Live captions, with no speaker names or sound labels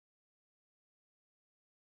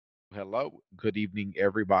Hello, good evening,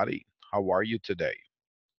 everybody. How are you today?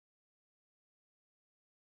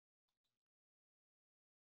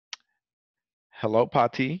 Hello,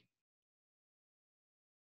 Pati.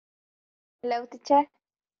 Hello, teacher.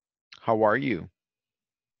 How are you?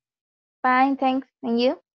 Fine, thanks. And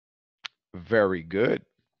you? Very good.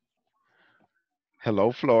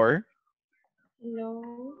 Hello, Flor.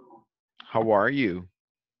 Hello. How are you?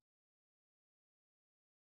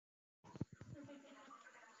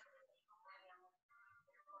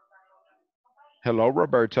 Hello,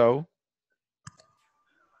 Roberto.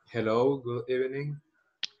 Hello, good evening.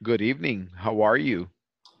 Good evening. How are you?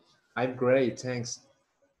 I'm great, thanks.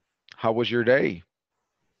 How was your day?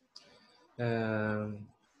 Um,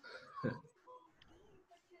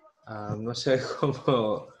 no sé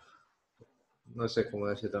cómo, no sé cómo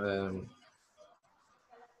decirlo.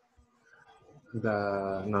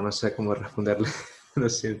 No sé cómo responderle. Lo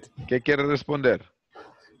siento. ¿Qué quiere responder?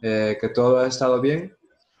 Que todo ha estado bien.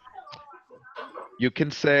 You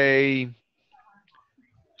can say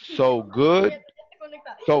so good,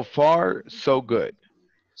 so far, so good.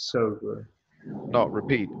 So good. No,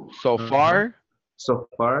 repeat. So Uh-huh. far, So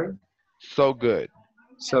far, so good.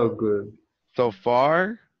 so good. So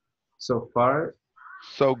far, So far,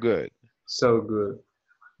 so good. so good.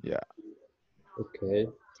 Yeah. Okay,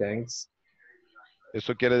 thanks.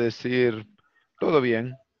 Eso quiere decir todo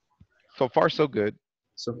bien. So far, so good.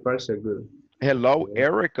 So far, so good. Hello, Okay.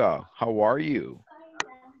 Erica. How are you?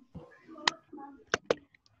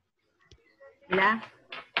 Hola.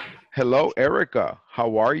 Hello, Erica.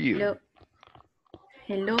 How are you?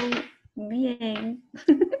 Hello. Hello. Bien.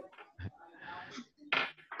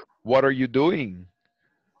 What are you doing?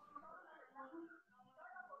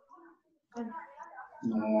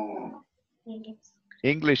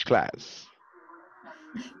 English class.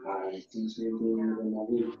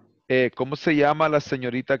 ¿Cómo se llama la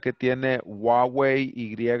señorita que tiene Huawei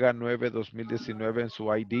Y9 2019 en su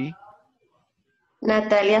ID?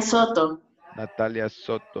 Natalia Soto. Natalia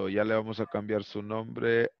Soto. Ya le vamos a cambiar su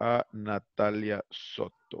nombre a Natalia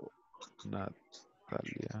Soto.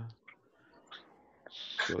 Natalia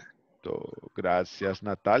Soto. Gracias,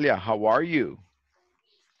 Natalia. How are you?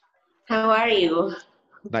 How are you?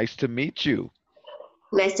 Nice to meet you.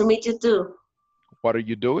 Nice to meet you too. What are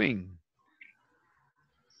you doing?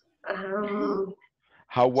 Um,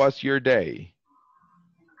 How was your day?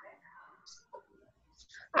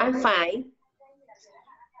 I'm fine.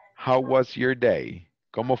 How was your day?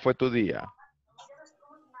 ¿Cómo fue tu día?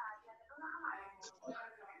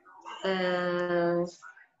 Uh,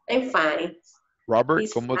 I'm fine. Robert,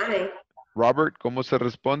 It's fine. Robert, ¿cómo se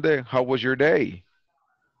responde? How was your day?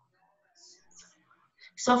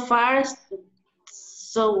 So far,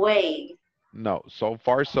 so way. No, so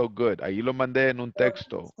far so good. Ahí lo mandé en un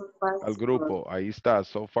texto So far, al so good. grupo. Ahí está,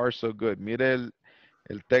 so far so good. Mire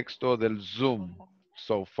el texto del Zoom.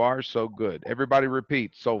 So far so good. Everybody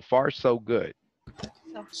repeat. So far so good.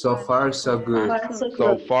 So far, so So good. far, so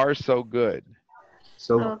So good. far so good.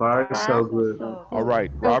 So far, so good. All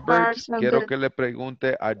right, So Robert, far, so quiero good. que le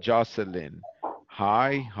pregunte a Jocelyn.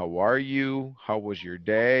 Hi, how are you? How was your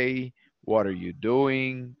day? What are you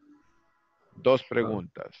doing? Dos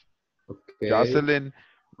preguntas. Okay. Jocelyn,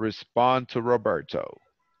 respond to Roberto.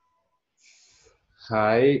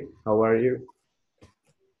 Hi, how are you?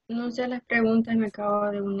 No sé las preguntas, me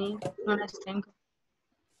acabo de unir. No las tengo.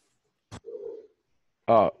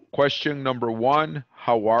 Question number 1,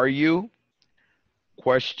 how are you?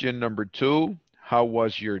 Question number 2, how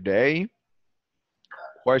was your day?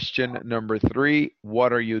 Question number 3,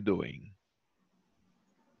 what are you doing?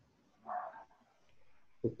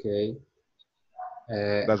 Okay.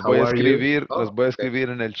 Las How voy a are you? escribir, las Oh, voy a okay. escribir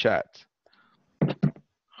en el chat.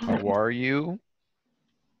 How are you?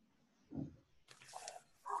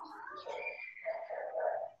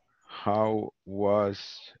 How was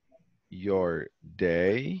your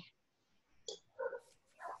day?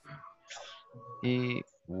 Y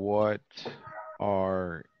what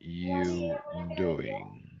are you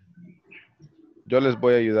doing? Yo les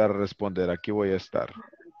voy a ayudar a responder. Aquí voy a estar.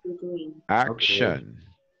 Action.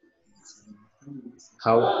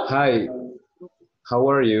 Hi, how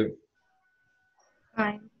are you?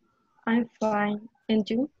 Hi. I'm fine. And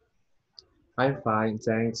you? I'm fine,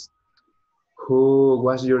 thanks. Who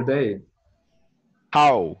was your day?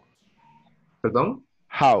 How? Pardon?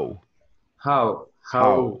 How? How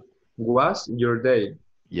How? was your day?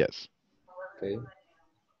 Yes. Okay.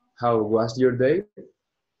 How was your day?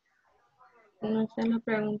 No sé la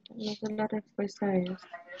pregunta, no sé la respuesta a eso.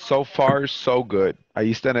 So far, so good.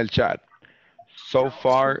 Ahí está en el chat. So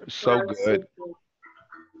far, so Far, so good. good.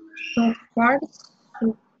 So far,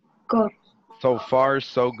 so good. So far,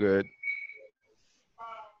 so good.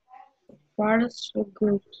 Far so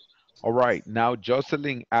good. All right, now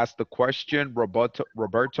Jocelyn asked the question,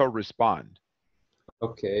 Roberto respond.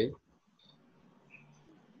 Okay.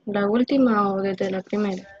 La última o desde la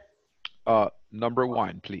primera. Number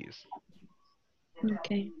 1, please.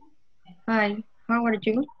 Okay. Hi, how are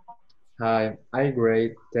you? Hi, I'm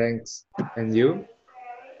great, thanks. And you?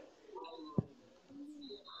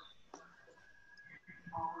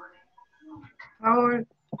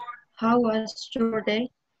 How was your day?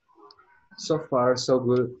 So far, so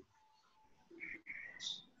good.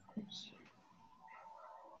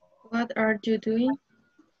 What are you doing?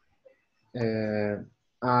 I'm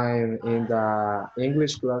in the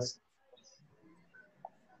English class.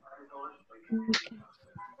 Okay.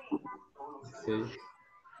 Okay.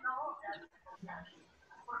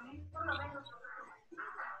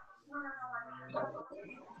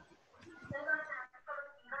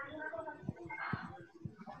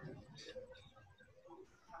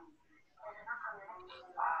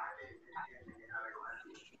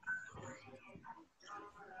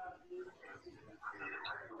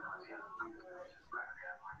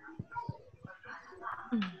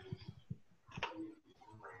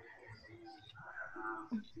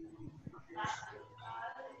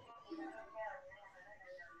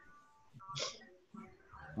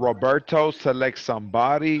 Roberto selects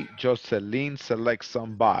somebody, Jocelyn selects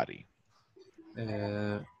somebody.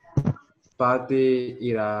 Patty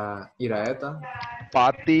Iraeta.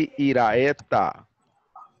 Pati Iraeta.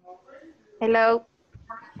 Hello.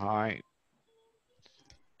 Hi.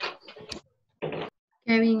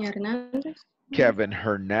 Kevin Hernandez. Kevin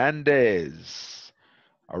Hernandez.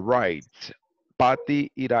 All right.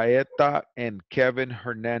 Pati Iraeta and Kevin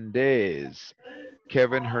Hernandez.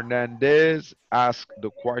 Kevin Hernandez asked the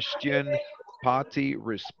question. Pati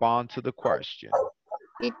respond to the question.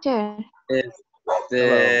 Teacher.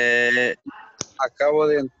 Hello. Acabo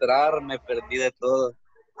de entrar, me perdí de todo.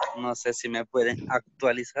 No sé si me pueden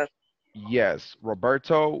actualizar. Yes.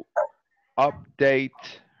 Roberto, update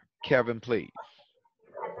Kevin, please.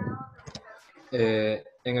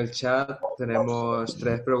 En el chat tenemos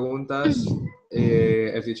 3 preguntas.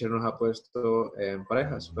 El teacher nos ha puesto en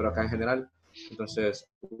parejas, pero acá en general. Entonces,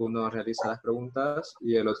 uno realiza las preguntas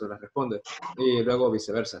y el otro las responde. Y luego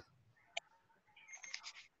viceversa.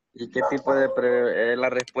 ¿Y qué tipo de la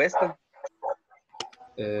respuesta?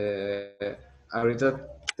 Ahorita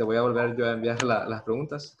te voy a volver yo a enviar las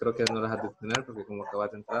preguntas. Creo que no las has de tener porque como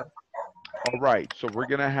acabas de entrar. All right. So we're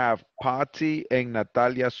going to have Pati and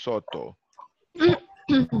Natalia Soto.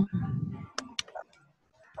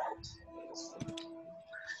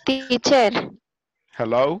 Teacher.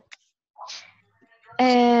 Hello.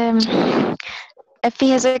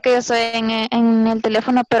 Fíjese que yo estoy en el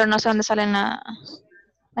teléfono, pero no sé dónde salen las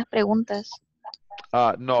preguntas.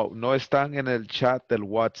 No están en el chat del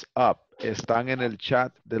WhatsApp. Están en el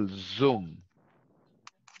chat del Zoom.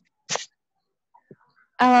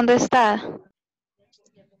 ¿A dónde está?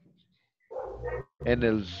 En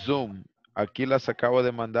el Zoom. Aquí las acabo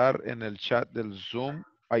de mandar en el chat del Zoom.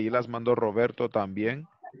 Ahí las mandó Roberto también.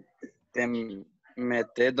 Te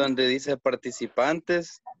metes donde dice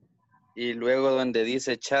participantes y luego donde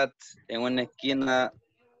dice chat en una esquina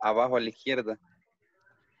abajo a la izquierda.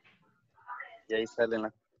 Y ahí salen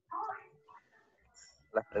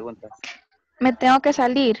las preguntas. Me tengo que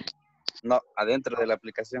salir. No, adentro de la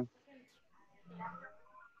aplicación.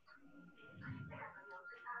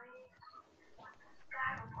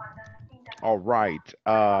 All right.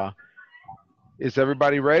 Is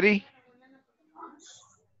everybody ready?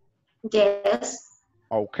 Yes.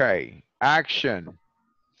 Okay. Action.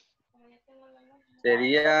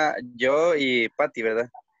 Sería yo y Patty, ¿verdad?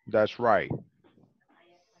 That's right.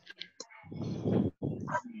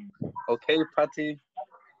 Okay, Patty.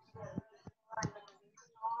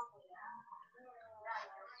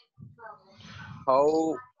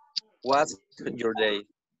 How was your day?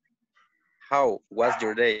 How was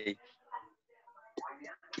your day?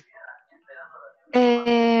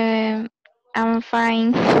 I'm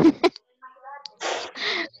fine.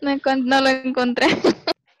 No lo encontré.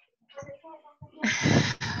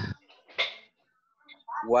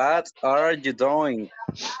 What are you doing?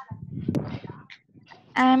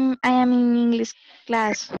 I am in English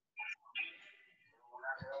class.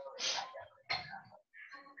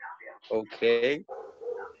 Okay.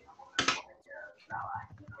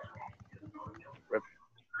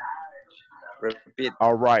 Repeat.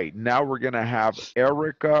 All right. Now we're going to have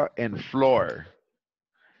Erica and Flor.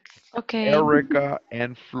 Okay. Erica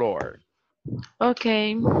and Flor.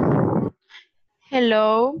 Okay.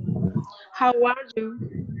 Hello. How are you?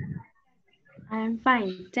 I'm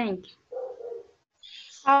fine, thank you.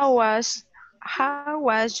 How was how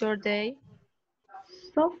was your day?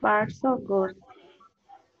 So far, so good.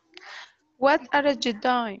 What are you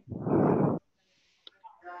doing?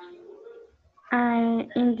 I'm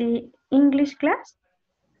in the English class.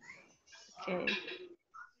 Okay.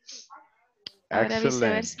 Ahora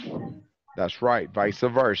Excellent. viceversa. That's right. Vice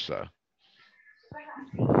versa.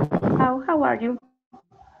 How are you?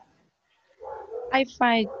 I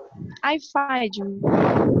find I find you.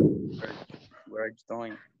 Where are you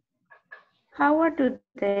going? How are you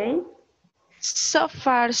today? So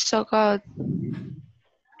far so good.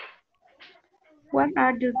 Where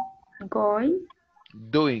are you going?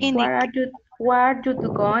 Doing. In the Where are you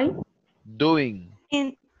going? Doing.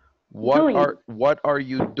 in Doing. What are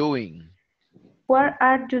you doing? What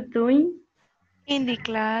are you doing? in the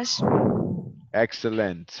class.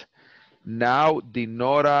 Excellent. Now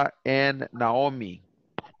Dinora and Naomi.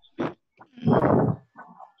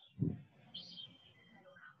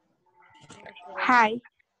 Hi,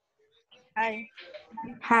 Hi.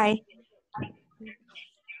 hi.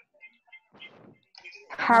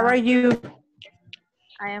 How are you?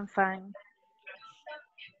 I am fine.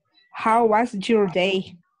 How was your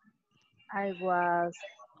day? I was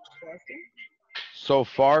working. So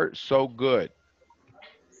far, so good.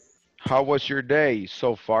 How was your day?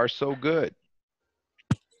 So far, so good.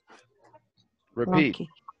 Repeat. Okay.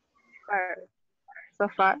 So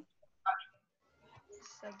far,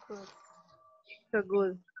 So good. so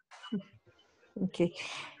good. Okay.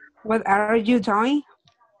 What are you doing?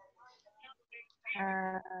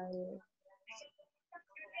 Uh,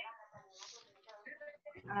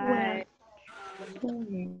 Where?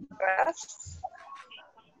 I was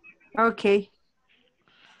Okay.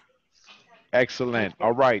 Excellent.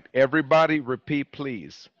 All right. Everybody repeat,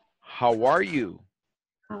 please. How are you?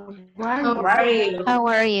 How are you? How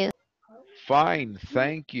are you? Fine.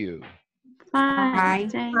 Thank you. Fine, Hi.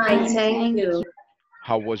 thank Fine, you. thank you.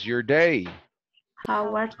 How was your day?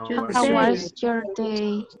 How are How you was How your today? was day? your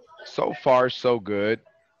day? So far, so good.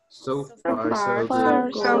 So So far, far, so so good.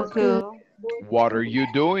 Far So so good. good. good. What are you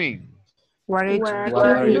doing? What are you What What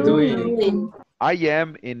are are you you doing? doing? doing? I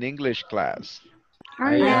am in English class.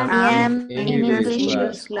 I I am am I I'm in am in in English English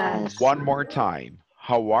English class. class. class. One more time.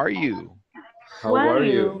 How are you? How What are are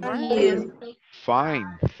you? you? How are You. you?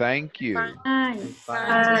 Fine. Thank you. Fine, Fine,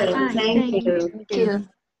 Fine, thank fine, you. thank thank you. Thank you. you.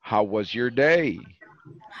 How was your day?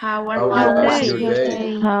 How How are How your was was day? your your day?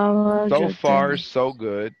 day? How was So your far, day? so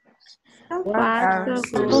good. So What far, are so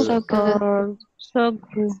So good. good. So good. So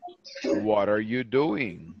good. What are you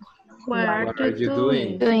doing? What what are What are you you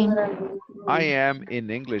doing? doing? Doing. I am in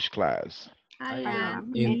English class. I I I am am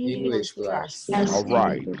am in in in English English class. class? All Yes.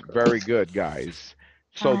 right. Very good, guys.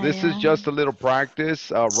 So I this is am. just a little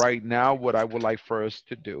practice. Right now, what I would like for us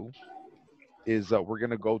to do is we're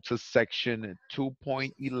going to go to section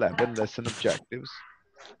 2.11, lesson objectives.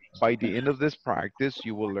 By the end of this practice,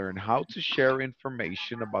 you will learn how to share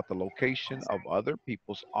information about the location of other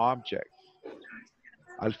people's objects.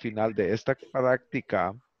 Al final de esta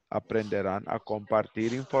práctica, aprenderán a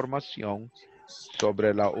compartir información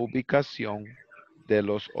sobre la ubicación de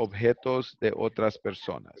los objetos de otras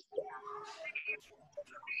personas.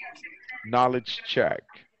 Knowledge check.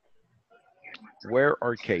 Where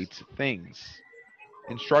are Kate's things?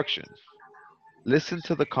 Instructions. Listen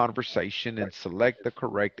to the conversation and select the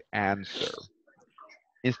correct answer.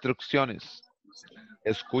 Instrucciones.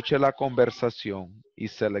 Escuche la conversación y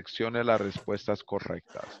seleccione las respuestas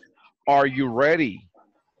correctas. Are you ready?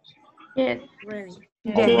 Yes. Ready.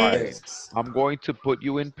 All Yes. right. Yes. I'm going to put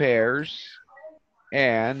you in pairs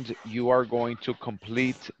and you are going to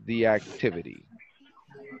complete the activity.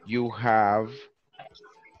 You have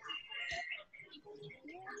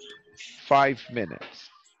 5 minutes.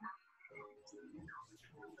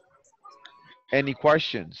 Any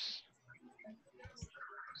questions?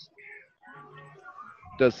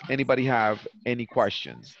 Does anybody have any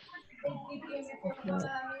questions?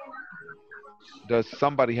 Does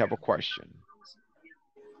somebody have a question?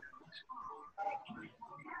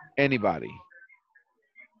 Anybody?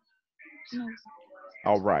 No.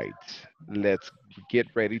 All right, let's get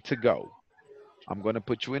ready to go. I'm going to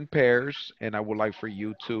put you in pairs and I would like for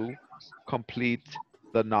you to complete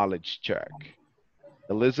the knowledge check.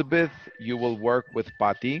 Elizabeth, you will work with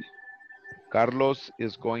Patty. Carlos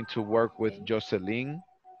is going to work with Jocelyn.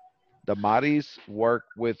 Damaris work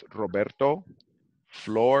with Roberto.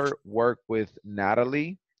 Flor work with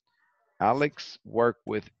Natalie. Alex work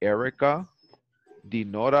with Erica.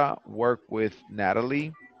 Dinora work with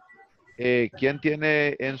Natalie. ¿Quién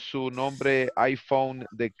tiene en su nombre iPhone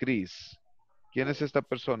de Chris? ¿Quién es esta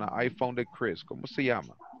persona? iPhone de Chris. ¿Cómo se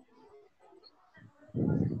llama?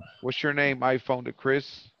 What's your name? I found it,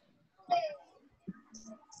 Chris.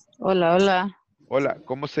 Hola, hola. Hola,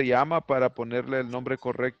 ¿cómo se llama para ponerle el nombre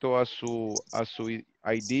correcto a su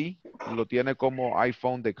ID? Lo tiene como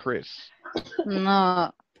iPhone de Chris.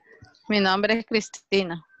 No, mi nombre es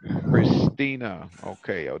Cristina. Cristina. Ok,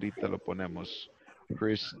 ahorita lo ponemos.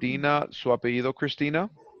 Cristina, ¿su apellido Cristina?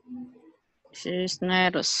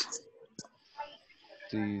 Cisneros.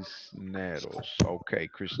 Cisneros. Ok,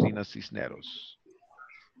 Cristina Cisneros.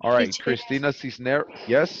 All right, Teacher, Cristina Cisneros.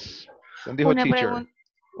 Yes. ¿Quién dijo una teacher? pregunta.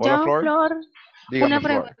 Hola, Yo, Flor. Flor, Dígame, una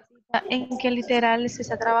Flor. preguntita. ¿En qué literal se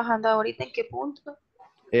está trabajando ahorita? ¿En qué punto?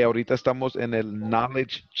 Ahorita estamos en el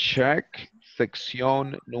Knowledge Check,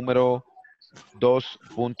 sección número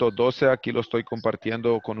 2.12. Aquí lo estoy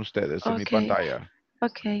compartiendo con ustedes en mi Ok, pantalla.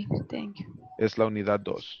 ok, thank you. Es la unidad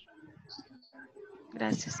 2.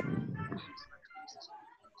 Gracias.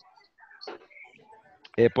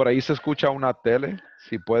 Por ahí se escucha una tele.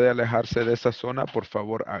 Si puede alejarse de esa zona, por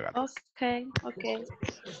favor, hágalo. Ok, ok.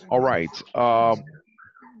 All right.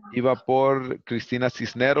 Iba por Cristina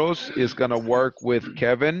Cisneros is going to work with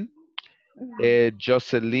Kevin.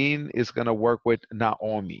 Jocelyn is going to work with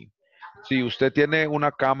Naomi. Si usted tiene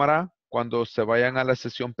una cámara, cuando se vayan a la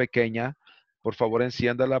sesión pequeña, por favor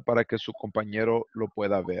enciéndala para que su compañero lo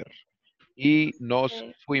pueda ver. Y nos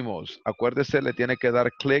Ok. fuimos. Acuérdese, le tiene que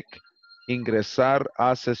dar clic, ingresar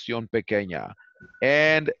a sesión pequeña.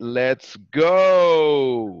 And let's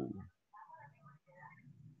go.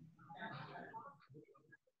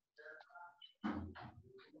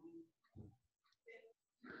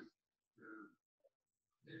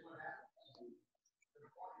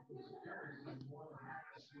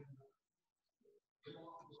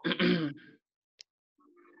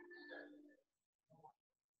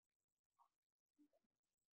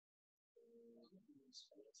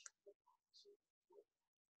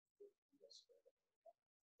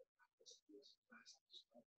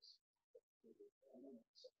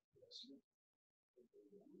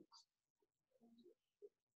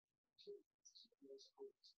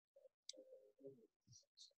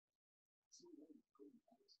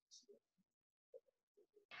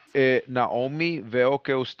 Naomi, veo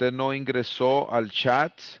que usted no ingresó al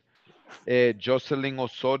chat. Jocelyn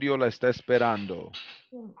Osorio la está esperando.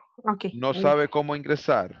 Ok. ¿No sabe cómo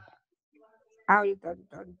ingresar? Ahorita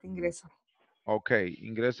ingreso. Ok,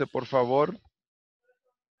 ingrese por favor.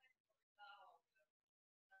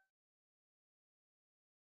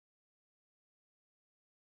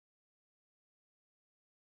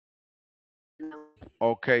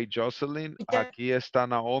 Ok, Jocelyn, aquí está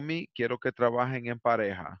Naomi. Quiero que trabajen en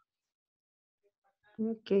pareja.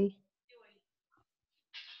 Ok.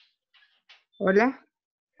 Hola.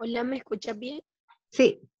 Hola, ¿me escuchas bien?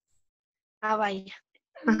 Sí. Ah, vaya.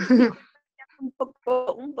 Un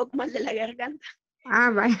poco mal de la garganta.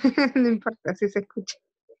 Vaya. No importa si se escucha.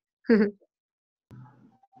 En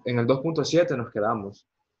el 2.7 nos quedamos.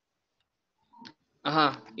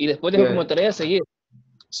 Ajá, y después dejó como Bien. tarea seguir.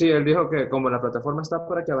 Sí, él dijo que como la plataforma está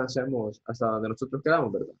para que avancemos hasta donde nosotros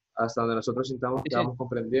quedamos, ¿verdad? Hasta donde nosotros sintamos que Sí. vamos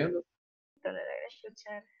comprendiendo.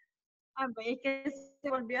 Escuchar. Pues es que se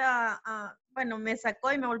volvió bueno, me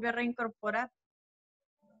sacó y me volvió a reincorporar.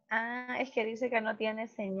 Es que dice que no tiene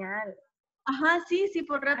señal. Ajá, sí,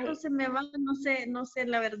 por rato Ay. se me va, no sé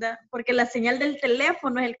la verdad, porque la señal del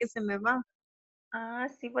teléfono es el que se me va.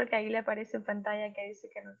 Sí, porque ahí le aparece en pantalla que dice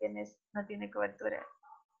que no tiene cobertura.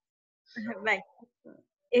 Bye.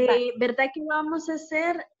 Bye. ¿Verdad que vamos a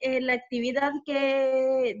hacer la actividad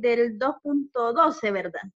del 2.12,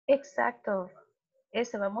 verdad? Exacto.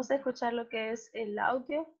 Eso, vamos a escuchar lo que es el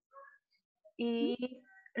audio y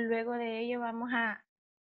luego de ello vamos a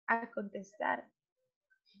contestar.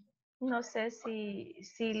 No sé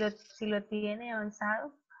si lo tiene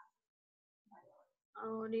avanzado.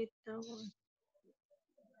 Ahorita voy.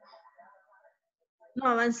 No,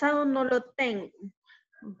 avanzado no lo tengo.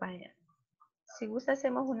 Vaya. Si gusta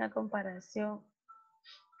hacemos una comparación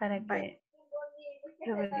para que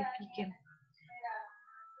lo verifiquen.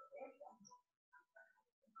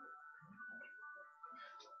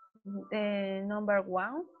 Number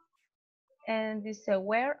 1. And dice,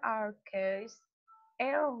 where are Kay's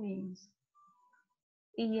earrings?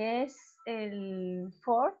 Y es el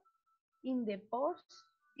 4 in the purse.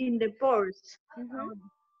 In the purse. Uh-huh.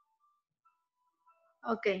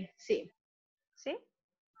 Ok, sí. ¿Sí?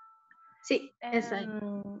 Sí, esa.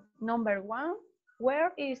 Number 1,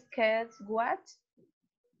 where is Kate's watch?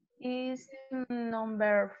 Is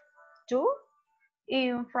number 2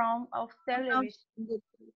 in front of television.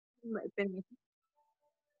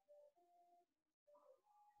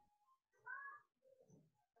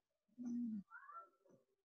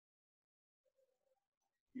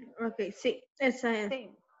 Ok, sí, esa es. Sí.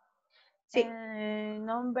 Sí.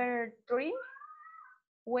 Number 3.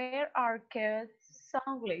 Where are kids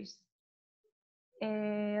English?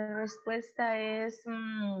 Respuesta es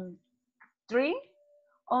 3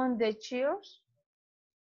 on the chairs.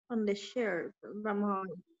 On the share. Vamos a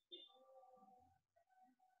ver.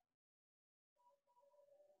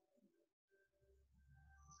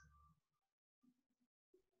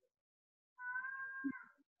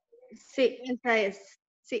 Sí, esa es.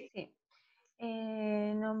 Sí. Sí.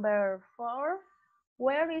 Number 4.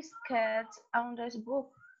 Where is cat on this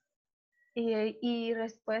book? Y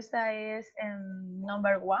respuesta es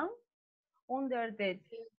number 1. Under the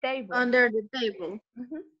table. Under the table.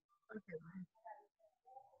 Ujú.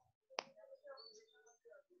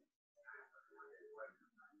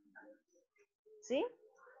 ¿Sí?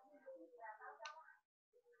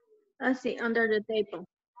 Sí, under the table.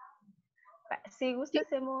 Si gusta,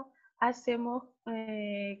 hacemos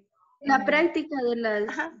La práctica de las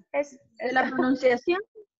ajá, de la pronunciación.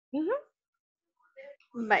 Ujú.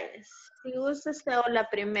 Vaya, si gusta, hago la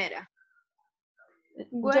primera. Yo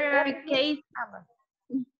Where creo are Kate?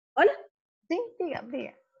 bueno. Hola. Sí, diga.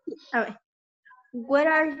 A ver.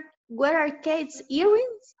 Where are Kate's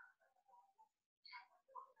earrings?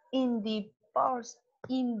 In the purse.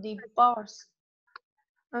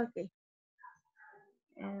 Okay.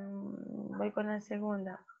 Voy con la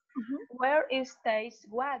segunda. Where is Tate's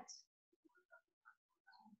watch?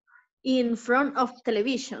 In front of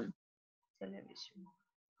television. Television.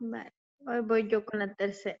 Vale. Hoy voy yo con la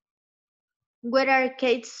tercera. Where are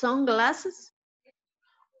Kate's sunglasses?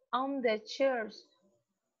 On the chairs.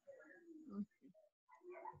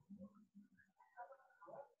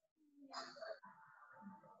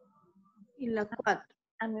 Y la 4.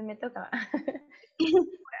 A mí me toca.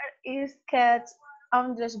 Where is cat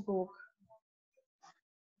on this book?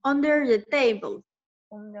 Under the table.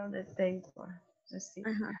 Under the table. Sí.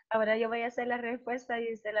 Ajá. Ahora yo voy a hacer la respuesta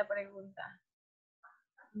y usted la pregunta.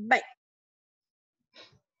 Bye.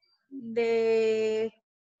 De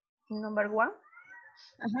Number 1.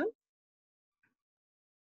 Ajá.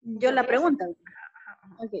 Yo la pregunta.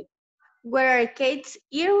 Okay. Where are Kate's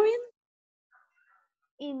earrings?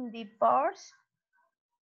 In the purse.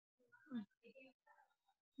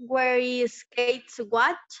 Where is Kate's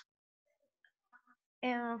watch?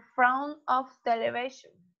 In front of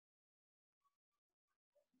television.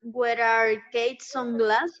 Where are Kate's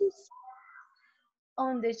sunglasses?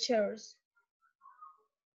 On the chairs.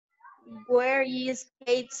 Where is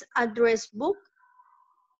Kate's address book?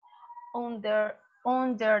 Under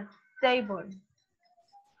table.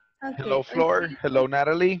 Okay. Hello, Flor. Hello,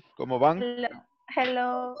 Natalie. ¿Cómo van? Hello.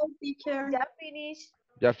 Hello, teacher. Ya finish.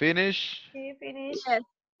 Ya finish? Sí, finish. Yes.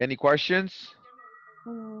 Any questions?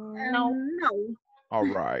 No. No. All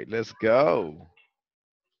right, let's go.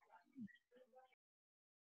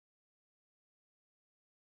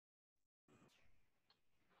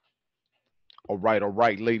 All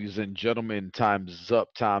right, ladies and gentlemen, time's up.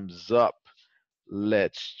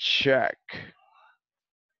 Let's check.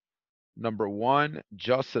 Number 1,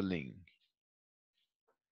 Jocelyn.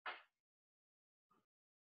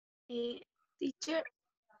 Teacher,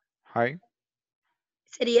 Hi.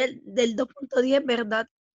 sería el del 2.10, ¿verdad?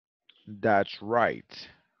 That's right.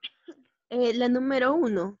 La número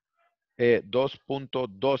 1.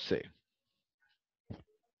 2.12.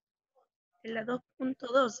 La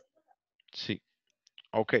 2.2. Sí.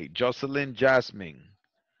 Okay, Jocelyn Jasmine.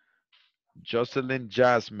 Jocelyn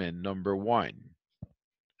Jasmine, number 1.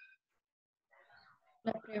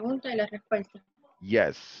 La pregunta y la respuesta.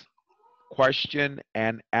 Yes. Question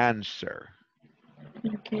and answer.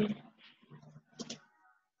 Okay.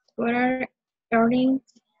 Where are earrings?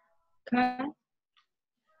 Cat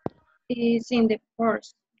is in the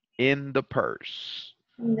purse. In the purse.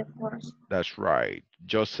 In the purse. That's right.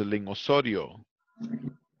 Jocelyn Osorio.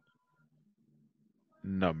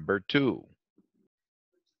 Number 2.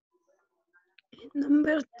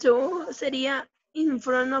 Number 2 sería in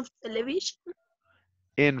front of television.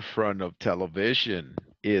 In front of television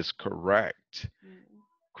is correct.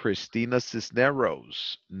 Christina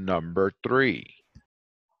Cisneros, number 3.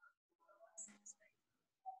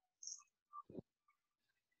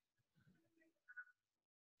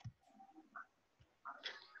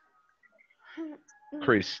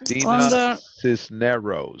 Christina Under,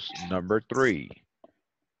 Cisneros, number 3.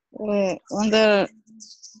 under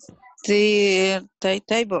the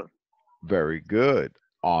table. Very good.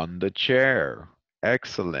 On the chair.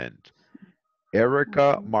 Excellent.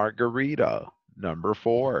 Erica Margarita, number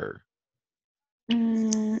 4.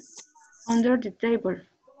 Under the table.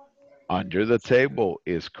 Under the table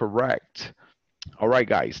is correct. All right,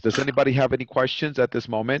 guys. Does anybody have any questions at this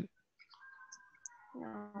moment?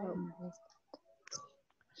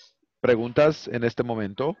 ¿Preguntas en este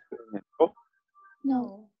momento?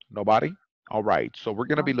 No. Nobody? All right. So we're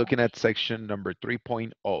going to be looking at section number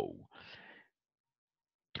 3.0.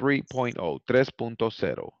 3.0,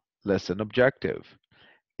 3.0. Lesson objective.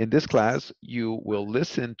 In this class, you will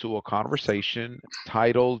listen to a conversation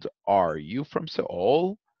titled, Are You from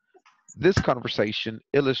Seoul? This conversation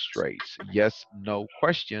illustrates yes, no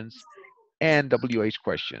questions and WH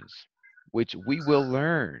questions, which we will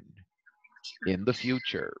learn in the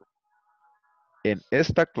future. En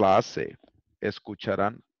esta clase,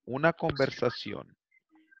 escucharán una conversación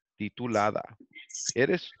titulada,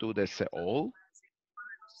 ¿Eres tú de Seúl?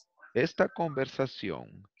 Esta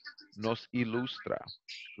conversación nos ilustra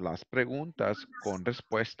las preguntas con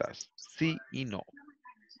respuestas sí y no.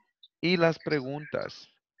 Y las preguntas,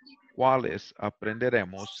 ¿cuáles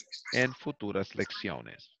aprenderemos en futuras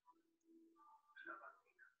lecciones?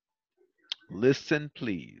 Listen,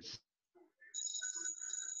 please.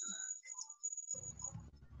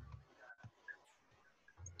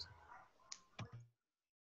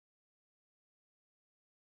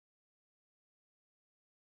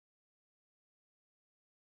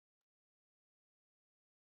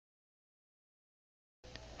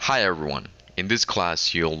 Hi everyone. In this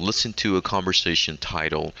class, you'll listen to a conversation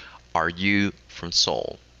titled, Are You from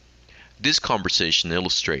Seoul? This conversation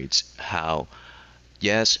illustrates how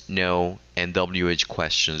yes, no, and WH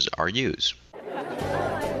questions are used.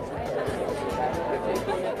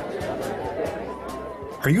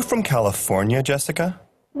 Are you from California, Jessica?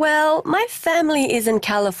 Well, my family is in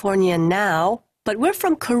California now, but we're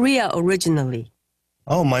from Korea originally.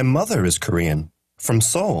 Oh, my mother is Korean, from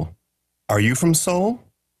Seoul. Are you from Seoul?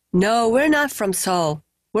 No, we're not from Seoul.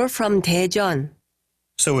 We're from Daejeon.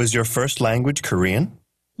 So is your first language Korean?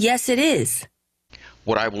 Yes, it is.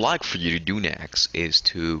 What I would like for you to do next is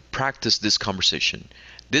to practice this conversation.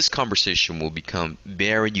 This conversation will become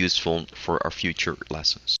very useful for our future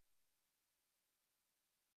lessons.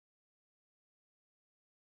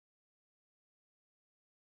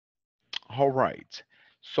 All right.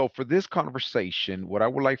 So for this conversation, what I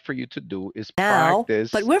would like for you to do is Now,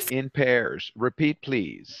 practice but we're in pairs. Repeat,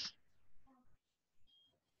 please.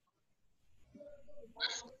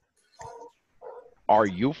 Are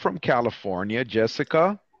you from California,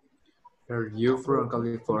 Jessica? Are you from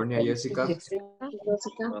California, Jessica?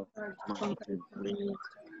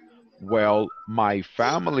 Well, my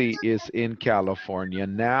family is in California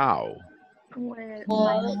now.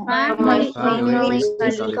 Well, my family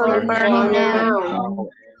is in California now.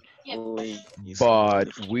 But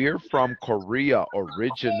we're from Korea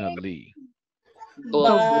originally.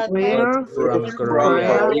 But We're From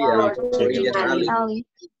Korea originally.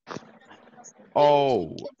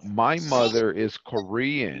 Oh, my mother is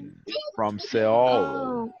Korean from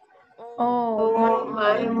Seoul.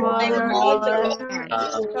 My mother is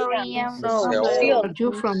Korean from Are Seoul.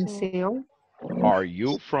 you from Seoul? Are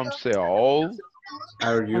you from Seoul?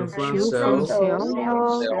 Are you Are from you from Seoul?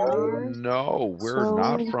 Seoul? No, we're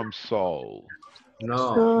not from Seoul.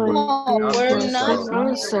 No, we're not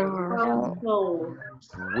from Seoul. So,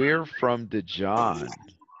 We're from Daejeon.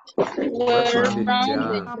 We're from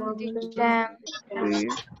Daejeon.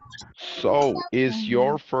 So, is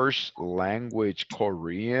your first language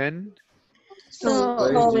Korean?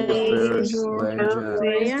 What is your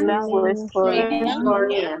first language?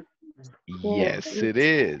 Korean. Yes, it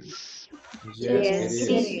is. Yes,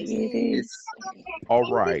 it is.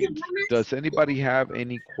 All right. Does anybody have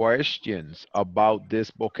any questions about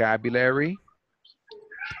this vocabulary?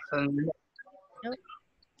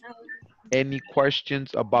 Any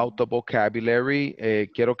questions about the vocabulary?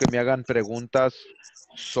 Quiero que me hagan preguntas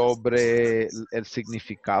sobre el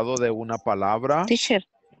significado de una palabra Teacher,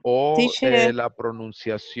 o teacher, la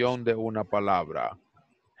pronunciación de una palabra.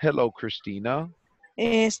 Hello, Christina.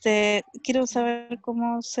 quiero saber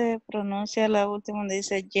cómo se pronuncia la última donde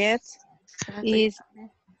dice yes,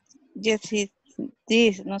 yes, it,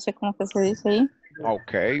 this, no sé cómo que se dice ahí.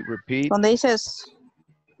 Okay, repeat. Donde dices,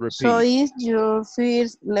 so Repeat. is your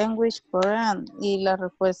first language Korean? Y la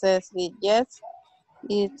respuesta es yes,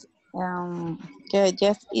 it,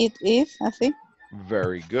 yes, it is, así.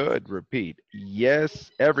 Very good. Repeat. Yes,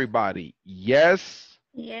 everybody. Yes,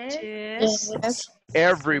 Yes. Yes,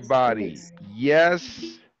 everybody.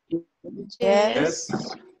 Yes. yes,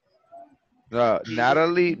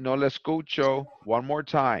 Natalie, no le escucho. One more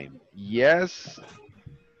time. Yes,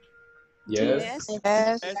 Yes,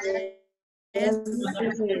 yes,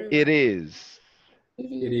 it is.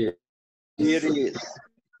 it is. It is.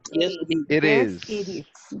 Yes, It Yes, is. it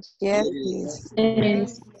is. yes,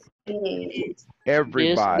 yes.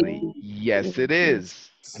 Everybody. Yes, it is.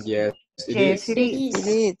 Yes, it Yes, is. it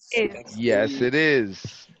is. Yes, it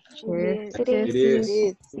is. Yes, it It is.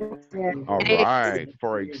 is. All right.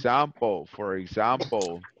 For example,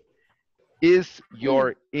 is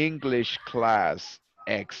your English class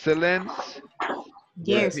excellent?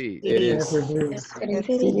 Yes, Repeat. it It is. is. Yes,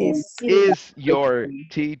 it is. Is your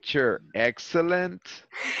teacher excellent?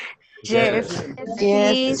 Yes.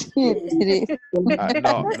 Yes, it is.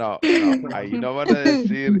 No. Ahí no van a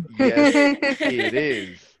decir yes, it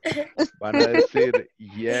is. Van a decir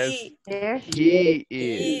yes, Yes, he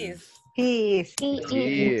is. he is.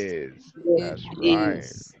 He is. That's right.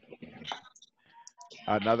 Is.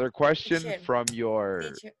 Another question Teacher, from your,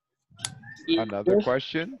 teacher, another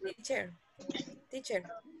question? teacher.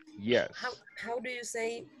 Yes. How do you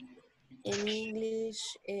say in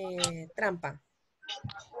English trampa?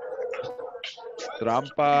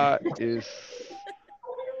 Trampa is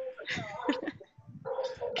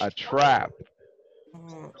a trap.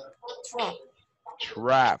 Trap.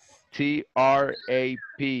 Trap.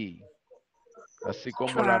 T-R-A-P. Así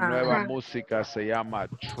como la nueva música se llama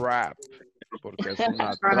trap, porque es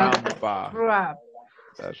una trampa. Trap.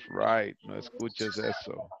 That's right. No escuches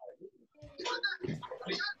eso.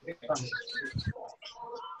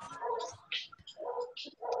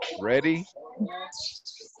 Ready?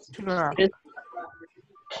 Trap.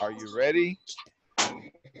 Are you ready?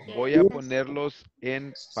 Voy a ponerlos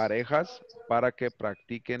en parejas para que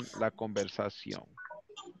practiquen la conversación.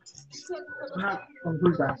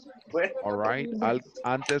 All right.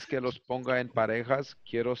 Antes que los ponga en parejas,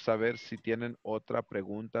 quiero saber si tienen otra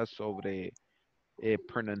pregunta sobre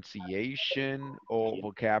pronunciation or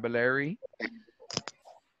vocabulary.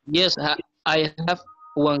 Yes, I have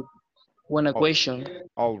one question.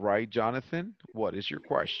 All right, Jonathan, what is your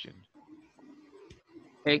question?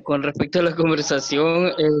 Con respecto a la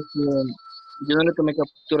conversación, yo no le tomé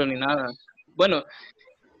captura ni nada. Bueno,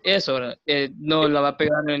 eso, ¿verdad? ¿No la va a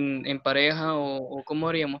pegar en pareja o cómo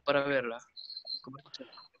haríamos para verla?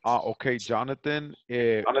 Okay, Jonathan,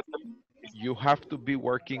 you have to be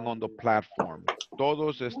working on the platform.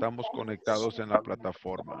 Todos estamos conectados en la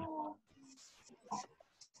plataforma.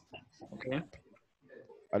 Okay.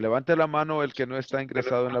 Levante la mano el que no está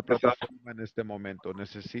ingresado en la plataforma en este momento.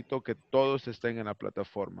 Necesito que todos estén en la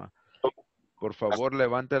plataforma. Por favor,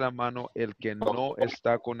 levante la mano el que no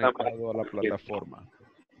está conectado a la plataforma.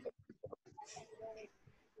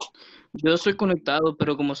 Yo soy conectado,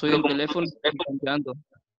 pero como soy del teléfono, estoy cambiando.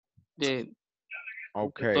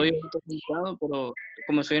 Ok. Estoy conectado, pero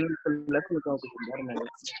como soy en el teléfono, tengo que cambiarme la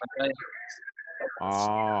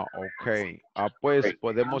pantalla. Ok. Pues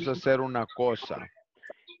podemos hacer una cosa.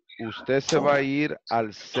 Usted se va a ir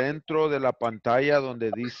al centro de la pantalla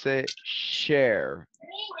donde dice share,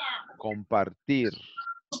 compartir.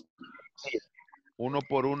 Uno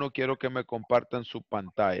por uno quiero que me compartan su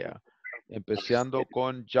pantalla. Empezando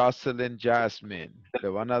con Jocelyn Jasmine. Le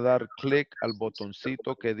van a dar clic al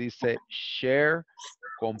botoncito que dice share,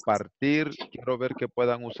 compartir. Quiero ver que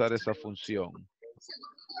puedan usar esa función.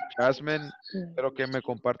 Jasmine, quiero que me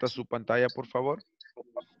comparta su pantalla, por favor.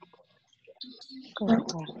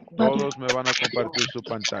 Todos me van a compartir su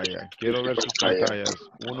pantalla. Quiero ver sus pantallas.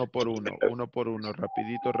 Uno por uno,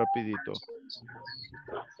 rapidito, rapidito.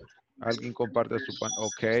 Alguien comparte su pantalla.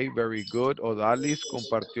 Ok, very good. Odalis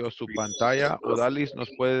compartió su pantalla. Odalis, ¿nos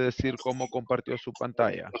puede decir cómo compartió su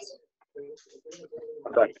pantalla?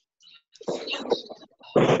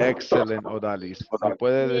 Excelente, Odalis. ¿Me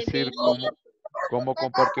puede decir cómo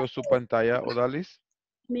compartió su pantalla, Odalis?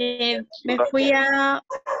 Me fui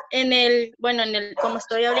como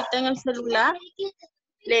estoy ahorita en el celular,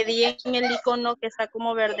 le di en el icono que está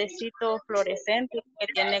como verdecito fluorescente, que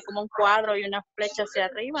tiene como un cuadro y una flecha hacia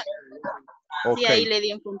arriba. Okay. Y ahí le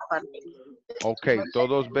di en compartir. Ok,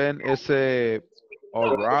 todos ven ese.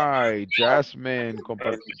 All right,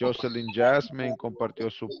 Jocelyn Jasmine compartió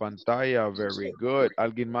su pantalla. Very good.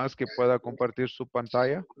 ¿Alguien más que pueda compartir su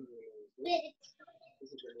pantalla?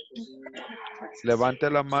 Levante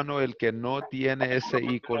la mano el que no tiene ese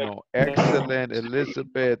icono. Excellent,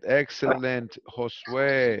 Elizabeth. Excellent,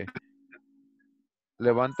 Josué.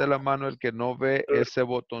 Levante la mano el que no ve ese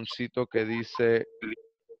botoncito que dice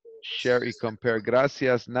share y compare.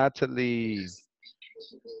 Gracias, Natalie.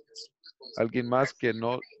 ¿Alguien más que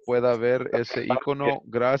no pueda ver ese icono?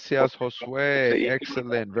 Gracias, Josué.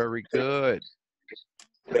 Excellent, very good.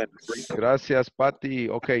 Gracias, Patty.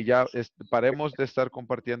 Ok, ya paremos de estar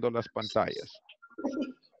compartiendo las pantallas.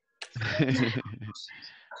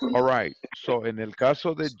 All right. So, en el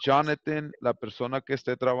caso de Jonathan, la persona que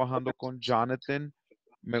esté trabajando con Jonathan,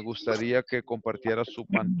 me gustaría que compartiera su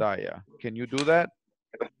pantalla. Can you do that?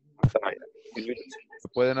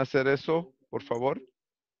 ¿Pueden hacer eso, por favor?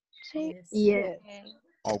 Yes.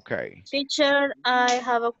 Okay. Teacher, I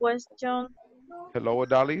have a question. Hello,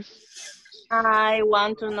 Odalis. I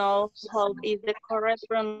want to know how is the correct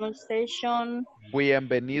pronunciation.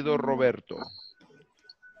 Bienvenido, Roberto.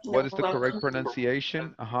 What is the Well, correct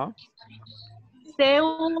pronunciation?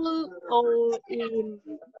 Seúl o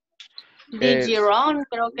Dijeron,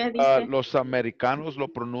 creo que dice. Los americanos lo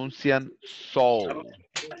pronuncian soul.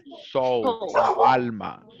 Soul, Soul. como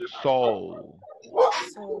alma. Soul.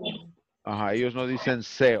 Ajá, ellos no dicen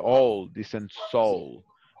Seoul, dicen soul.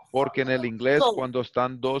 Porque en el inglés, Soul. cuando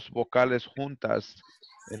están dos vocales juntas,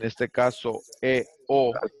 en este caso E,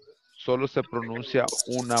 O, solo se pronuncia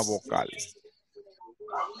una vocal.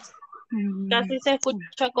 Casi se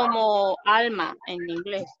escucha como alma en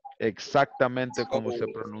inglés. Exactamente como se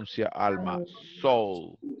pronuncia alma.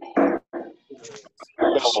 Soul.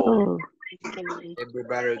 Soul.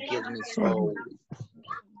 Everybody give me soul.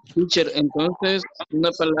 Teacher, entonces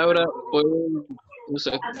una palabra puede, o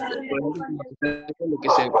sea, por ejemplo, lo que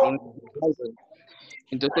se pronuncia.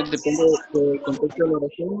 Entonces depende del contexto de la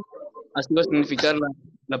oración, así va a significar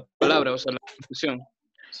la palabra, o sea, la pronunciación.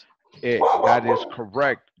 That is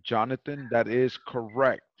correct, Jonathan. That is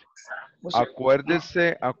correct.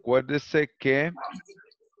 Acuérdese que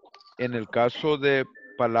en el caso de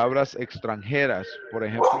palabras extranjeras, por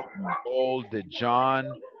ejemplo, Paul, de John,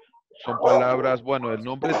 son palabras, bueno, el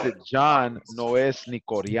nombre de John no es ni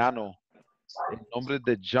coreano. El nombre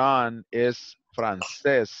de John es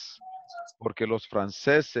francés, porque los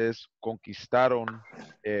franceses conquistaron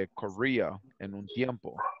Corea en un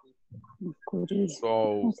tiempo.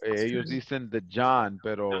 So, ellos dicen de John,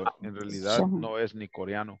 pero en realidad no es ni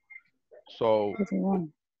coreano. So,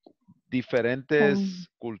 diferentes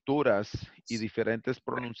culturas y diferentes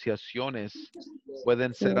pronunciaciones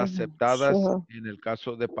pueden ser aceptadas en el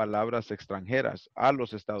caso de palabras extranjeras a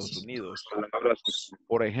los Estados Unidos.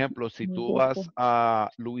 Por ejemplo, si tú vas a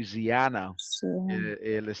Louisiana,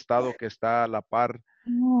 el estado que está a la par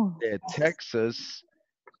de Texas,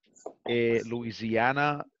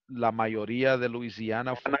 Louisiana, la mayoría de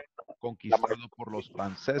Louisiana fue conquistado por los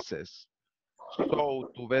franceses. So,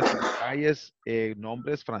 tú ves en calles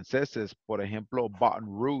nombres franceses, por ejemplo, Baton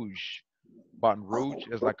Rouge. Baton Rouge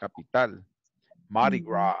es la capital. Mardi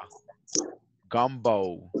Gras,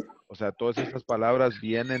 Gumbo. O sea, todas esas palabras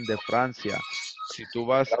vienen de Francia. Si tú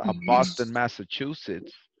vas a Boston,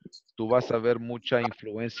 Massachusetts, tú vas a ver mucha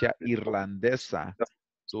influencia irlandesa.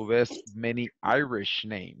 Tú ves many Irish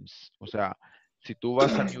names. O sea, si tú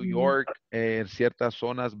vas a New York, en ciertas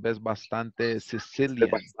zonas ves bastante Sicilian,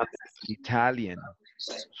 Italian.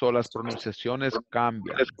 So, las pronunciaciones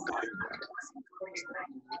cambian.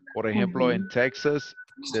 Por ejemplo, en Texas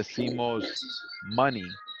decimos money.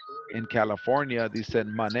 En California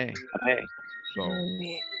dicen money. So,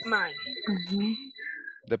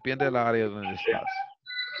 depende del área donde estás.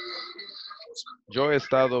 Yo he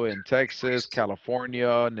estado en Texas,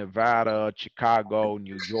 California, Nevada, Chicago,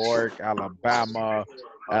 New York, Alabama,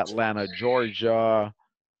 Atlanta, Georgia,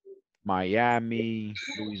 Miami,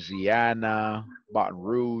 Louisiana, Baton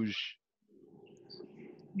Rouge.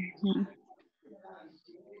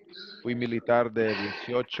 Fui militar de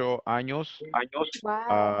 18 años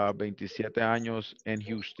a 27 años en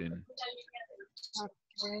Houston.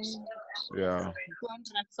 Yeah. Con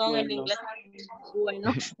razón el inglés.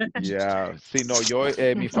 Bueno. Yeah. Sí, no,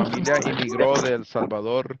 mi familia emigró de El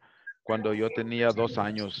Salvador cuando yo tenía 2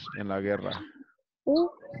 años en la guerra.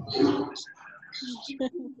 Pero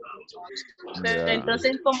Yeah.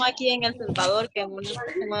 entonces, como aquí en El Salvador, que en un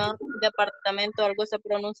departamento algo se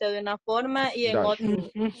pronuncia de una forma y en otro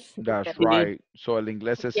That's right. So, el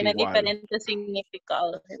inglés es tiene igual. diferentes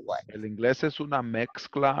significados igual. El inglés es una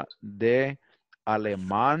mezcla de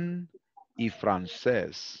alemán y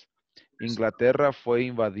francés. Inglaterra fue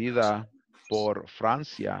invadida por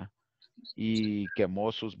Francia y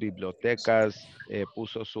quemó sus bibliotecas,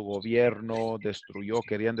 puso su gobierno,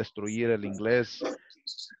 querían destruir el inglés.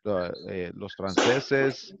 Los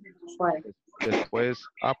franceses, después,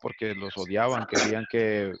 porque los odiaban, querían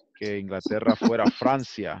que Inglaterra fuera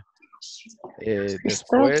Francia.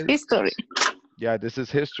 Después, yeah, this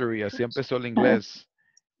is history, así empezó el inglés.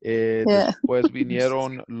 Después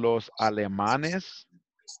vinieron los alemanes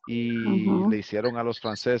y le hicieron a los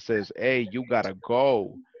franceses, hey, you gotta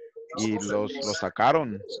go. Y los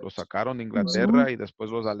sacaron de Inglaterra y después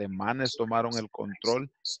los alemanes tomaron el control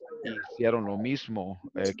y hicieron lo mismo,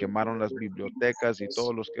 quemaron las bibliotecas y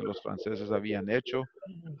todos los que los franceses habían hecho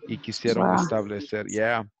y quisieron establecer,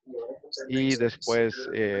 y después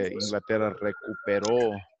Inglaterra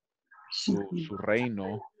recuperó su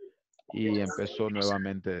reino y empezó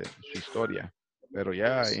nuevamente su historia. Pero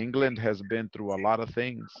ya, England has been through a lot of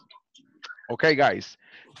things. Okay, guys,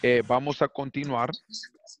 vamos a continuar.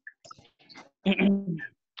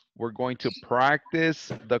 We're going to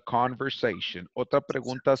practice the conversation. Otra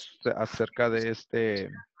pregunta acerca de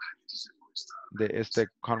este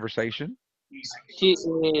conversation. Sí,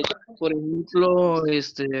 por ejemplo,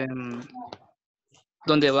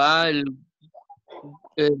 donde va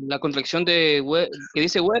la contracción de que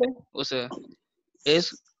dice were, o sea,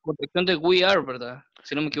 es contracción de we are, ¿verdad?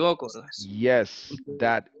 Si no me equivoco, ¿verdad? Yes,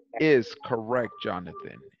 that is correct,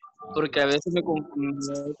 Jonathan. Porque a veces me he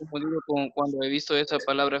confundido con cuando he visto esa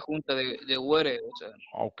palabra junta de were, o sea.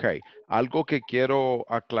 Ok, algo que quiero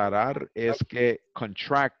aclarar es que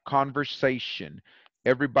contract, conversation.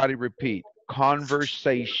 Everybody repeat,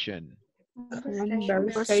 conversation.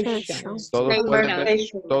 Conversation.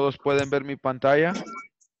 ¿Todos pueden ver mi pantalla?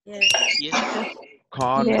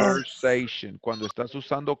 Conversation. Cuando estás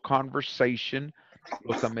usando conversation,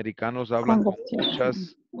 los americanos hablan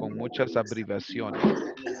con muchas abreviaciones.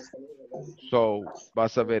 So,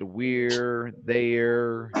 vas a ver we're,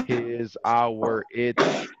 their, his, our, its,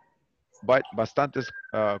 bastantes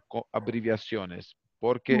abreviaciones,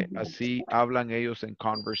 porque así hablan ellos en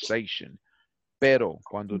conversation. Pero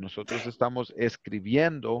cuando nosotros estamos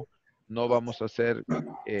escribiendo, no vamos a hacer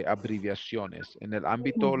abreviaciones. En el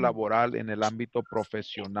ámbito laboral, en el ámbito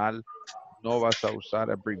profesional, no vas a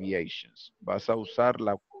usar abbreviations. Vas a usar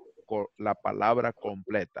la palabra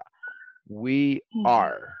completa. We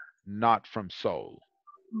are not from Seoul.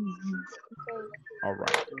 All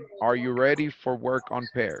right. Are you ready for work on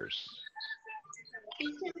pairs?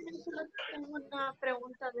 Tengo una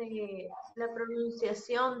pregunta de la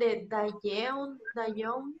pronunciación de Dayeon,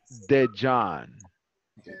 Dejan.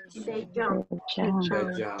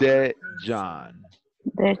 Dejan.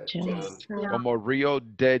 Como Rio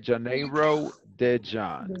de Janeiro,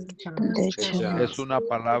 Dejan. Es una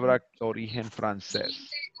palabra de origen francés.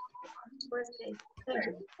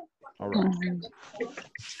 All right.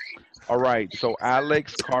 All right. So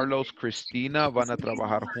Alex, Carlos, Cristina van a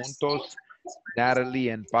trabajar juntos. Natalie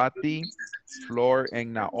and Patty, Flor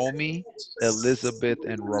and Naomi, Elizabeth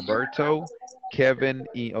and Roberto, Kevin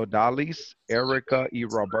y Odalis, Erica y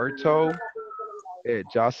Roberto,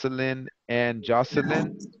 Jocelyn and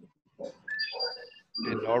Jocelyn,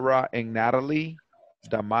 Nora and Natalie,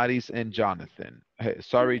 Damaris and Jonathan. Hey,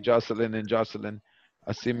 sorry, Jocelyn and Jocelyn.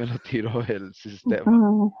 Así me lo tiró el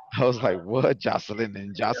sistema. I was like, what? Jocelyn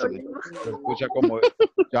and Jocelyn. Se escucha como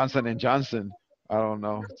Johnson and Johnson. I don't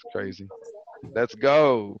know. It's crazy. Let's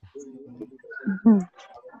go.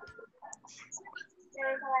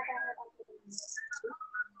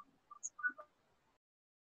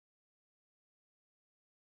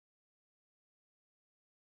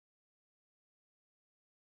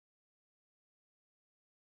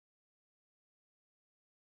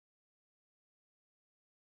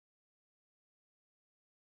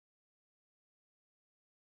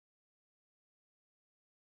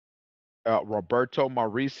 Roberto,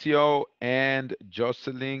 Mauricio, and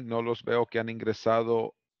Jocelyn, no los veo que han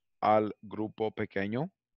ingresado al grupo pequeño.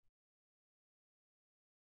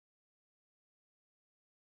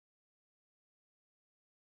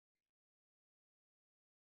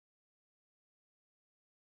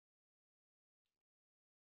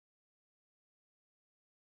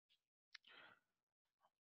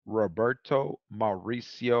 Roberto,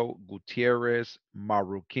 Mauricio, Gutierrez,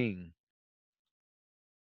 Maruquín.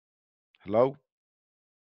 Hello?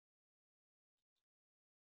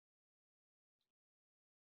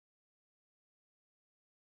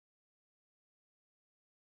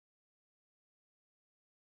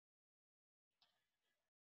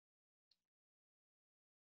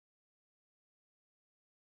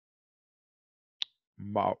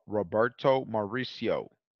 Roberto,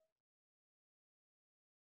 Mauricio.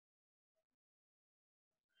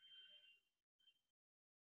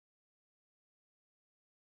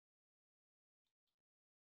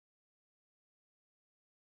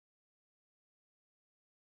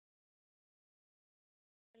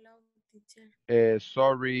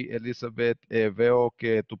 Sorry, Elizabeth, veo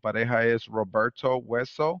que tu pareja es Roberto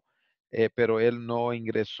Hueso, pero él no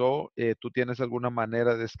ingresó. ¿Tú tienes alguna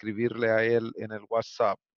manera de escribirle a él en el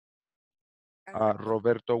WhatsApp? A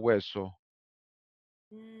Roberto Hueso.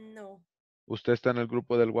 No. ¿Usted está en el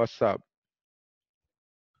grupo del WhatsApp?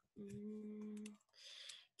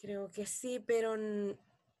 Creo que sí, pero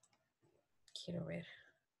quiero ver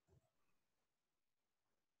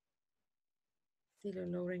si lo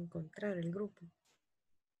logro encontrar el grupo.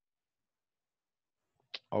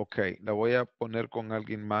 Ok, la voy a poner con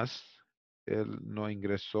alguien más. Él no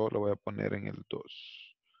ingresó, lo voy a poner en el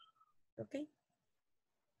 2. Okay.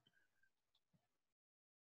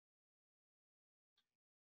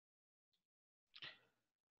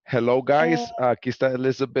 Hello, guys. Aquí está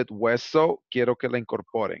Elizabeth Hueso. Quiero que la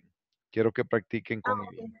incorporen. Quiero que practiquen con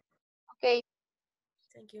ella. Okay.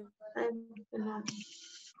 Thank you.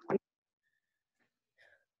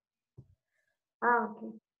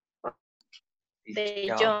 Okay. De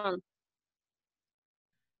Yeah. John.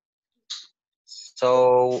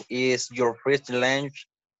 So is your first language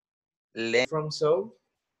From Seoul?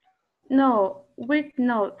 No, we're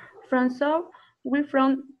not from Seoul. We're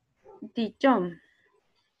from Dijon.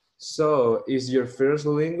 So is your first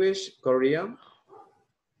language Korean?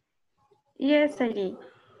 Yes, I did.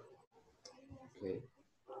 Okay.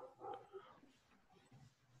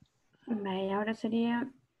 Vaya, ahora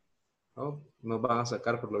sería... Oh, nos van a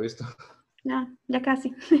sacar por lo visto. No, ya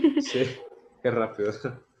casi. Sí, qué rápido.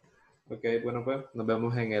 Ok, bueno pues, nos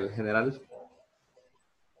vemos en el general.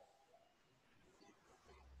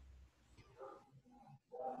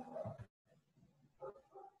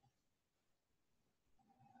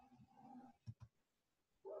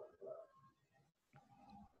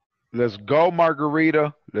 Let's go,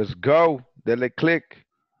 Margarita. Let's go. Dele click.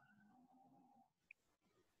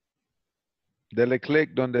 Dele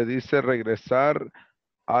click donde dice regresar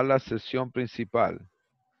a la sesión principal.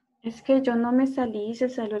 Es que yo no me salí, se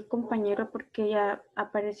salió el compañero porque ya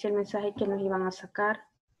apareció el mensaje que nos iban a sacar.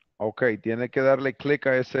 Ok, tiene que darle clic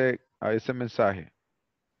a ese mensaje.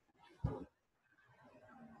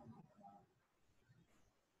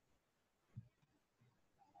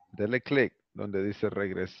 Dele clic donde dice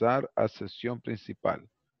regresar a sesión principal.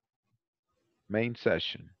 Main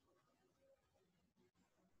session.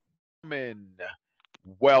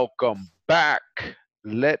 Welcome back.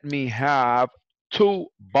 Let me have 2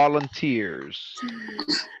 volunteers.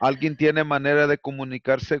 ¿Alguien tiene manera de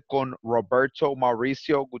comunicarse con Roberto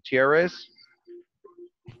Mauricio Gutiérrez?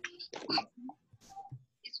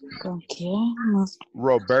 ¿Con quién? No sé.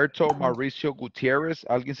 Roberto Mauricio Gutiérrez.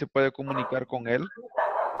 ¿Alguien se puede comunicar con él?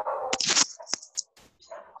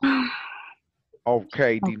 Ok,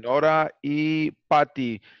 Dinora y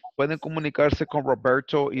Patty, pueden comunicarse con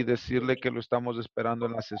Roberto y decirle que lo estamos esperando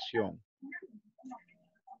en la sesión.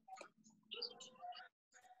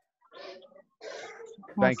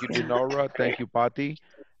 Thank you, Dinora. Thank you, Patty.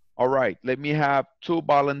 All right, let me have 2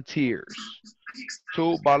 volunteers.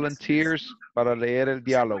 2 volunteers para leer el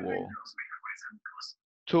diálogo.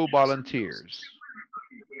 2 volunteers.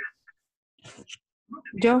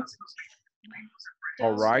 Yo.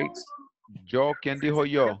 All right. Yo, ¿quién dijo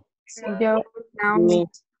yo? Yo. Naomi.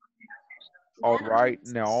 All right,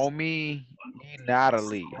 Naomi y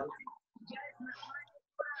Natalie.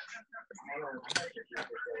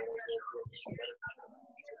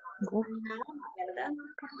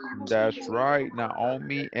 That's right,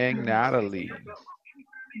 Naomi and Natalie.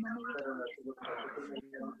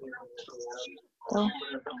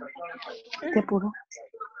 Te apuro.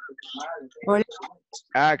 Hola.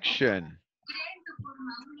 Action.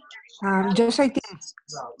 Yo soy Tim.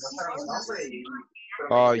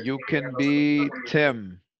 You can be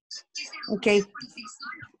Tim. Okay.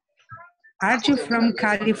 Are you from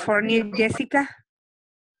California, Jessica?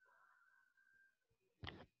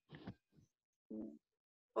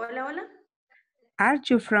 Hola, hola. Are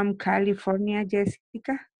you from California,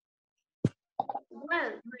 Jessica?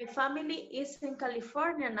 Well, my family is in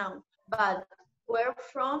California now, but we're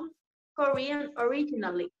from Korean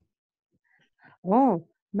originally. Oh,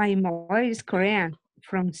 my mother is Korean,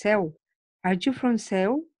 from Seoul. Are you from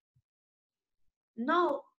Seoul?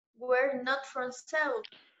 No, we're not from Seoul.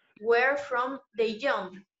 We're from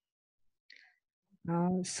Daejeon.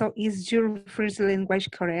 So is your first language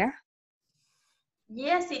Korea?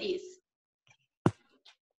 Yes, it is.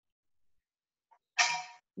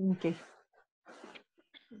 Okay.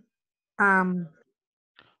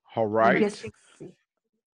 All right.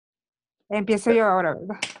 Empiezo yo ahora,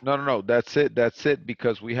 ¿verdad? No. That's it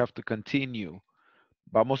because we have to continue.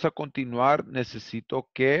 Vamos a continuar. Necesito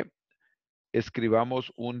que escribamos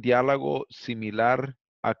un diálogo similar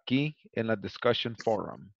aquí en la discussion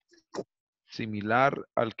forum. Similar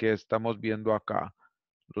al que estamos viendo acá.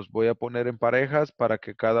 Los voy a poner en parejas para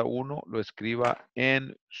que cada uno lo escriba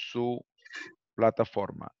en su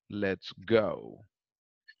plataforma. Let's go.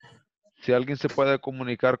 Si alguien se puede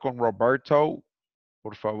comunicar con Roberto,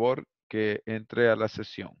 por favor, que entre a la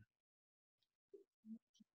sesión.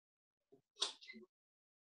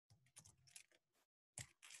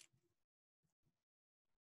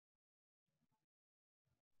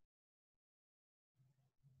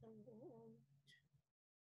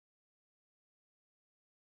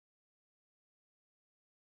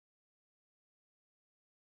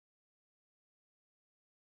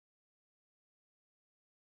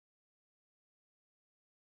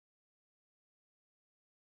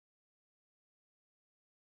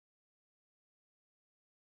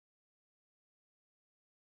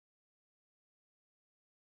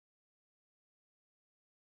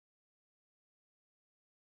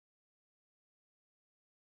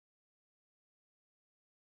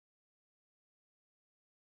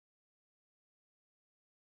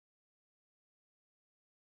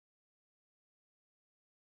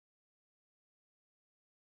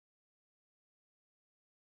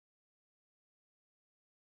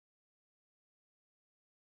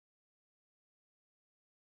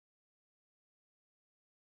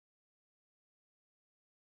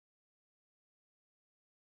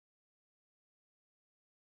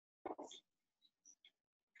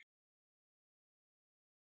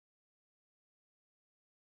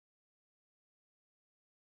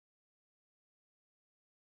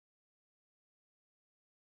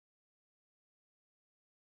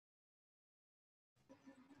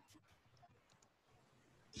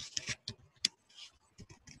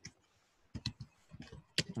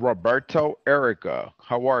 Roberto Erica,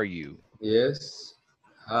 how are you? Yes.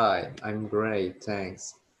 Hi, I'm great,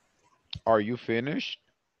 thanks. Are you finished?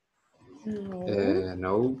 No.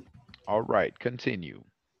 No. All right, continue.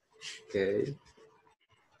 Okay.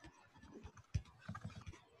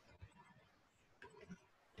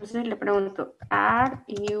 Entonces le pregunto, are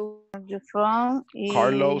you from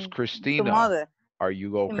Carlos y su Christina, mother. are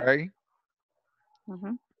you okay?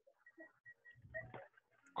 Ujú.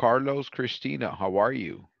 Carlos Christina, how are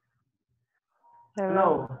you?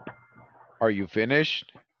 Hello. Are you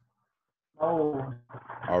finished? No.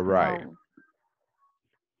 All right, No.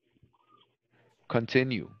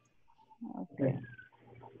 continue. Okay.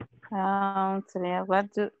 Sería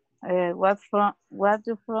what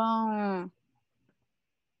do from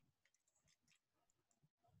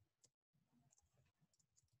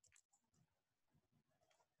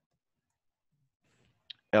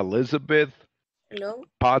Elizabeth, Hello?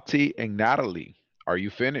 Patty, and Natalie, are you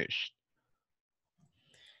finished?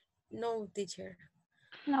 No, teacher.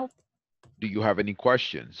 no. Do you have any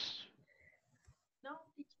questions?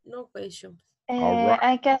 No questions. All right,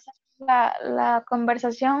 Hay que hacer la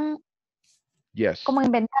conversación yes, como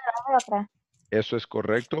inventada, ¿no? Otra. eso es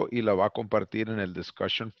correcto y la va a compartir en el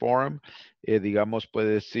discussion forum. Digamos,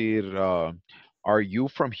 puede decir, are you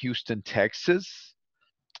from Houston, Texas?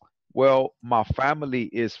 Well, my family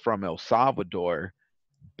is from El Salvador,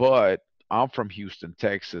 but I'm from Houston,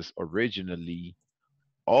 Texas originally.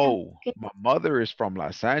 Oh, Okay. my mother is from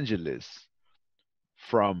Los Angeles,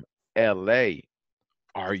 from LA.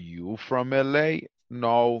 Are you from LA?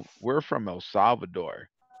 No, we're from El Salvador.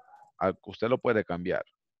 Usted lo puede cambiar.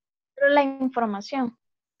 Pero la información.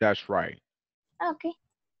 That's right. Ok,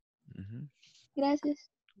 Mhm. gracias.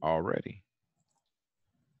 Already.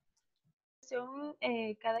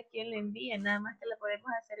 Cada quien le envía, nada más que la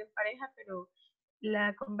podemos hacer en pareja, pero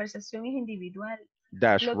la conversación es individual.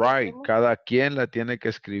 That's Lo que right. hacemos Cada quien la tiene que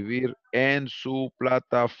escribir en su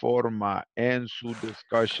plataforma, en su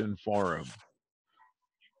discussion forum.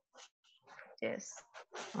 es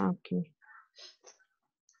Okay.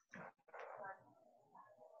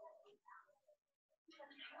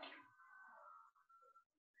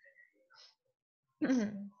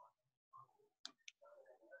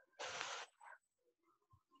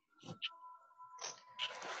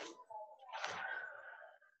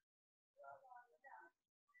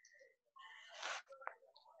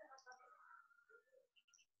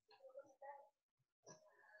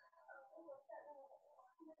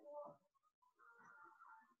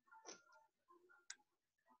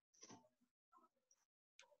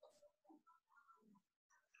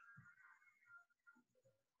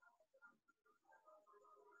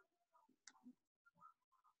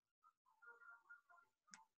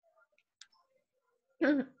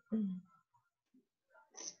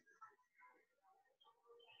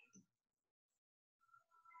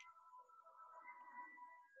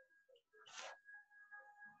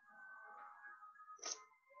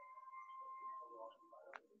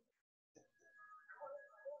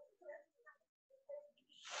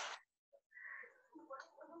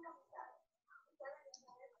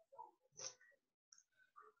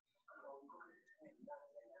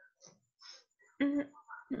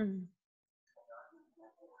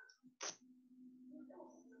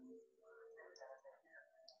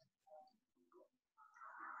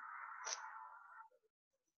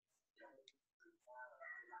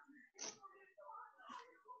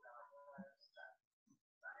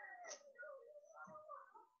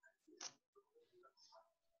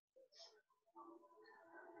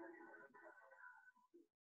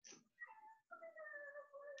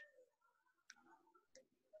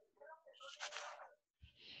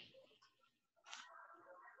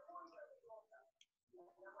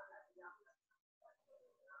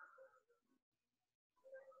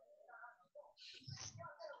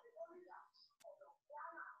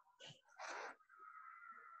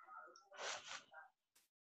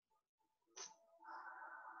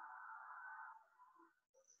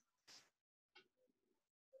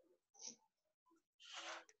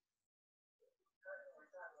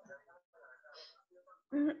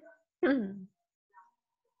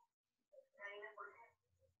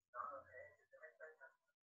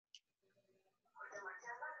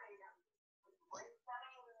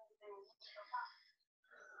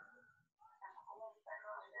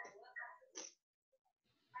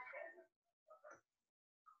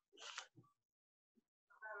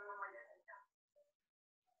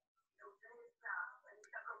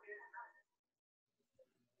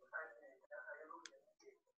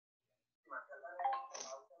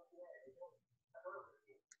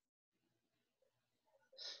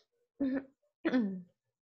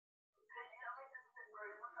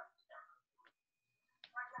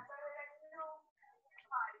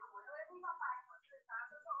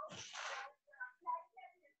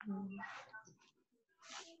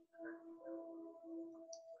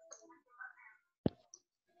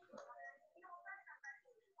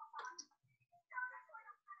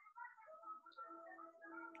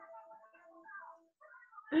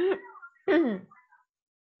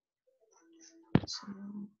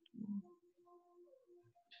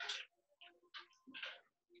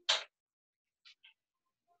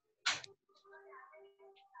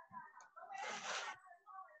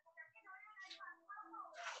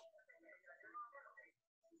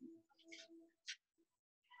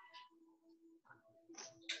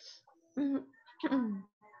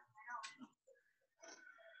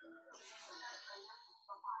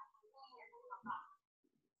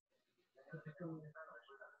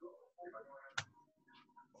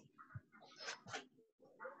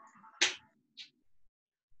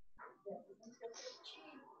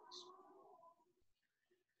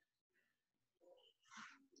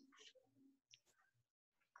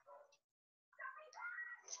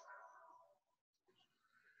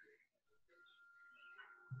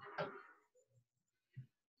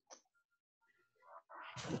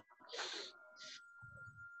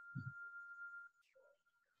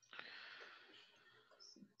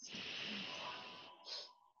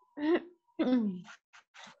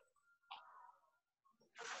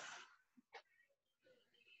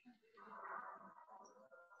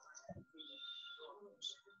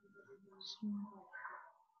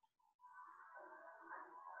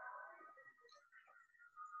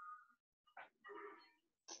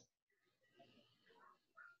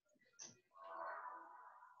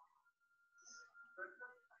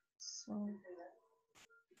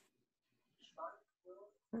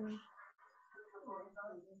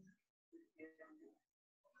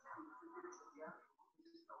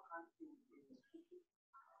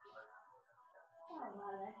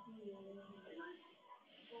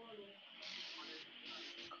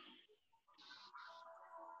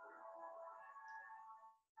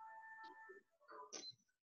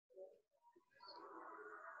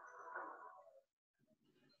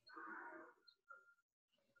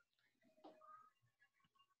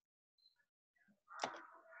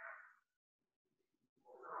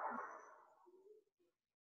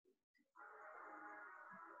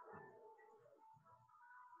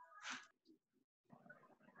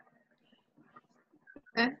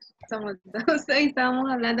 Somos dos y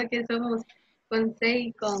estábamos hablando que somos con C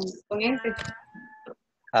y con S.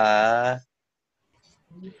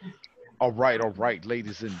 All right,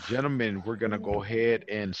 ladies and gentlemen, we're going to go ahead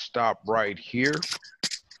and stop right here.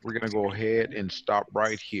 We're going to go ahead and stop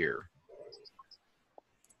right here.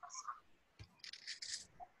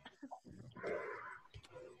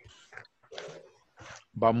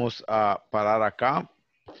 Vamos a parar acá.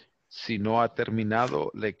 Si no ha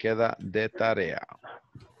terminado, le queda de tarea.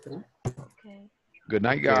 Good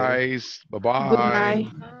night, guys. Bye-bye. Good night.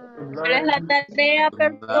 ¿Cuál es la tarea,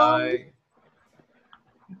 perdón?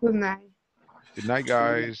 Good night. Good night,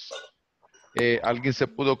 guys. ¿Alguien se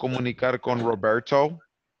pudo comunicar con Roberto?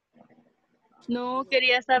 No,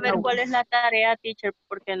 quería saber cuál es la tarea, teacher,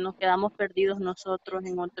 porque nos quedamos perdidos nosotros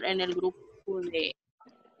en el grupo de...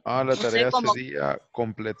 La no sé tarea cómo. sería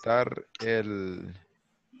completar el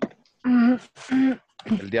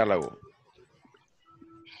diálogo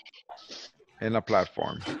en la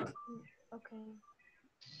plataforma.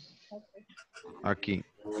 Aquí,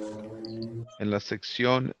 en la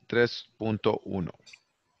sección 3.1.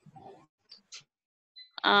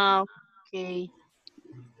 Ok.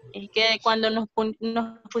 Es que cuando nos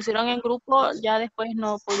pusieron en grupo, ya después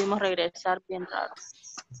no pudimos regresar, bien raro.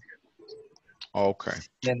 Ok.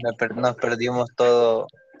 Nos perdimos todo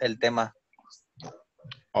el tema.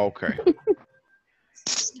 Ok.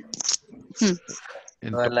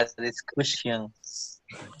 Toda la discusión.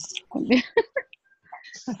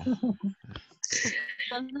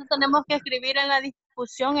 Entonces tenemos que escribir en la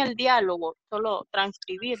discusión el diálogo, solo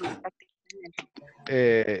transcribirlo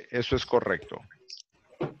prácticamente. Eso es correcto.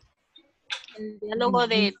 El diálogo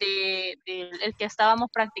el que estábamos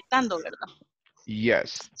practicando, ¿verdad?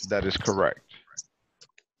 Yes, that is correct.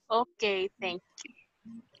 Okay, thank you.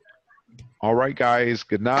 All right, guys.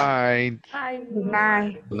 Good night. Bye. Good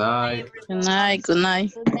night. Good night. Good night. Good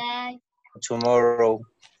night. Good night. Tomorrow.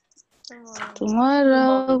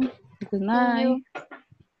 Tomorrow. Good night.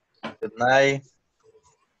 Good night.